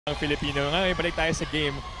ang Filipino. Ngayon, balik tayo sa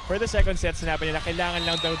game. For the second set, sinabi nila kailangan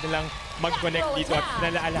lang daw nilang mag-connect dito at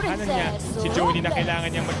nalaalahanan niya si Joni na kailangan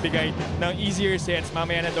niyang magbigay ng easier sets.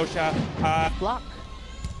 Mamaya na daw siya block.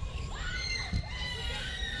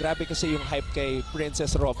 Grabe kasi yung hype kay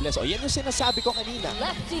Princess Robles. O, yan yung sinasabi ko kanina.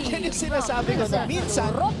 Yan yung sinasabi ko na minsan,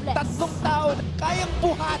 tatlong taon, kayang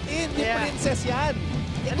buhatin ni Princess yan.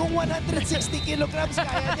 Eh kung 160 kilograms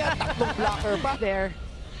kaya niya, tatlong blocker pa. There.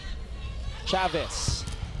 Chavez.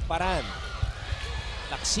 Paran.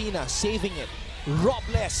 Laksina saving it.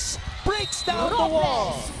 Robles breaks down the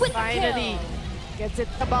wall. Finally gets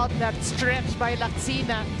it about that stretch by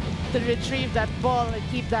Laksina to retrieve that ball and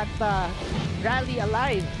keep that rally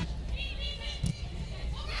alive.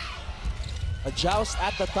 A joust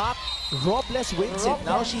at the top. Robles wins it.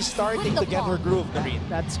 Now she's starting to get her groove.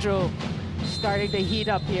 That's true. Starting to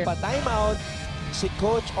heat up here. Pa timeout si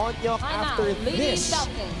Coach Onyok after this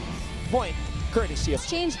point. Courtesy of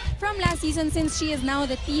change from last season since she is now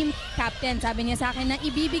the team captain. Sabi niya sa akin na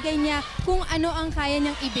ibibigay niya kung ano ang kaya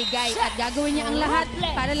niyang ibigay at gagawin niya ang lahat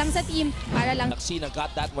para lang sa team, para lang. Laksina got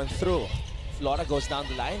that one through. Flora goes down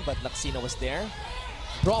the line but Laksina was there.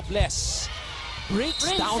 Robles breaks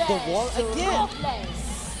down the wall again.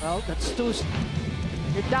 Well, that's two.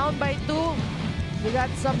 You're down by 2. You got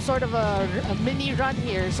some sort of a mini run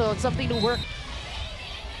here, so it's something to work.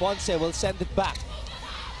 Ponce will send it back.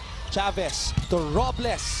 Chavez to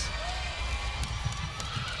Robles.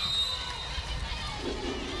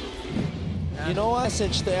 You know a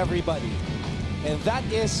message to everybody, and that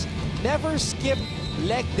is never skip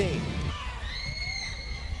leg day.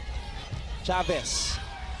 Chavez,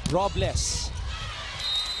 Robles.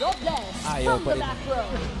 Ayaw pa rin.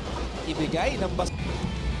 Ibigay ng bas.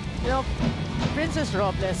 You know, Princess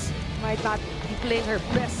Robles might not be playing her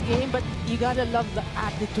best game, but you gotta love the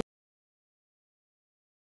attitude.